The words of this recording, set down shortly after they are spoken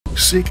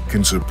SICK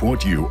can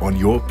support you on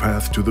your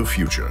path to the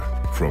future,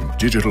 from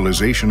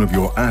digitalization of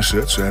your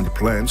assets and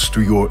plants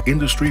to your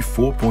Industry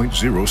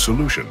 4.0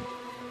 solution.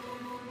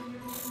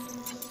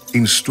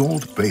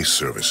 Installed base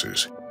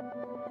services.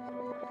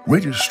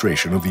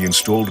 Registration of the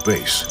installed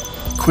base.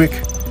 Quick,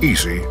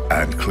 easy,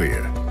 and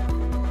clear.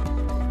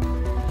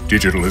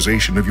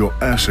 Digitalization of your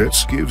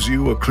assets gives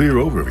you a clear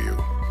overview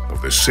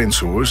of the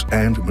sensors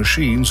and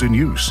machines in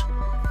use.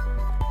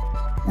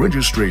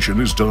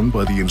 Registration is done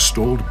by the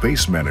Installed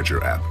Base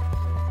Manager app,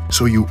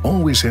 so you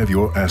always have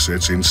your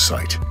assets in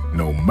sight,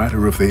 no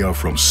matter if they are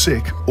from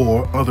SICK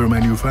or other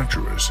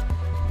manufacturers.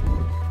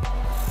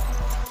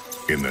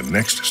 In the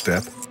next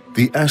step,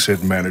 the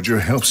Asset Manager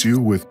helps you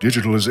with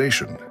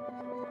digitalization.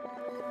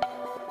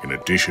 In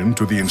addition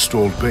to the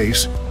installed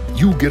base,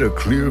 you get a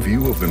clear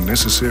view of the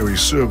necessary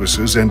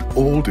services and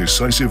all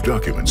decisive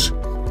documents.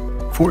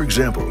 For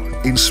example,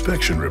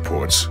 inspection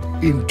reports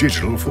in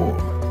digital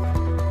form.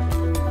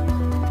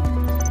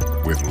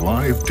 With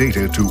live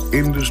data to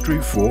Industry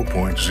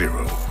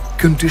 4.0,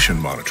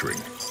 condition monitoring.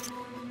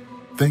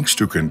 Thanks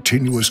to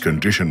continuous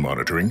condition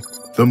monitoring,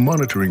 the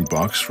monitoring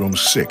box from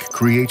SICK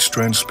creates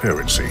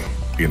transparency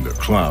in the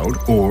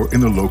cloud or in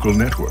the local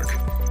network.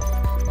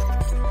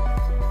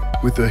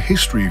 With the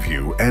history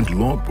view and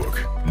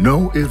logbook,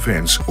 no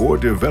events or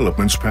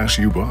developments pass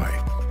you by.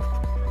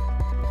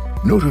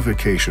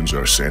 Notifications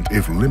are sent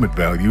if limit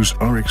values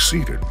are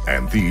exceeded,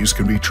 and these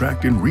can be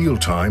tracked in real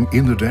time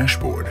in the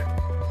dashboard,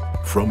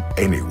 from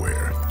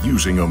anywhere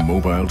using a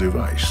mobile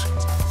device.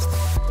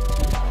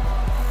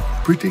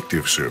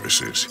 Predictive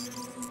services.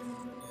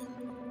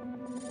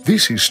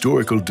 This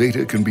historical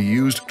data can be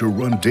used to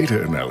run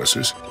data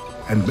analysis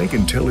and make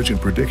intelligent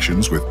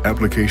predictions with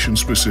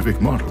application-specific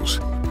models.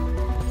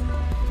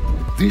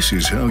 This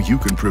is how you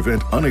can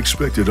prevent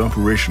unexpected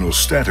operational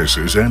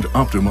statuses and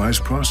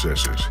optimize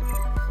processes.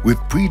 With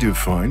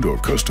predefined or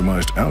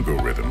customized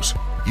algorithms,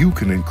 you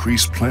can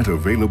increase plant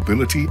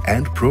availability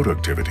and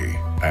productivity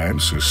and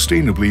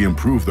sustainably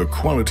improve the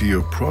quality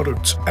of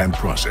products and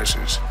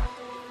processes.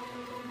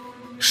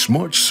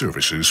 Smart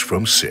services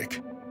from SICK.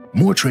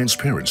 More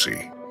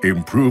transparency,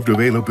 improved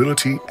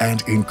availability,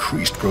 and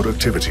increased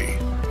productivity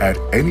at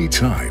any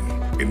time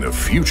in the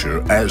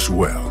future as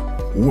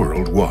well,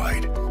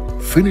 worldwide.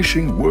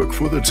 Finishing work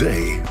for the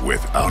day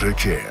without a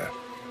care.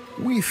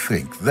 We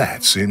think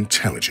that's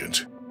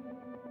intelligent.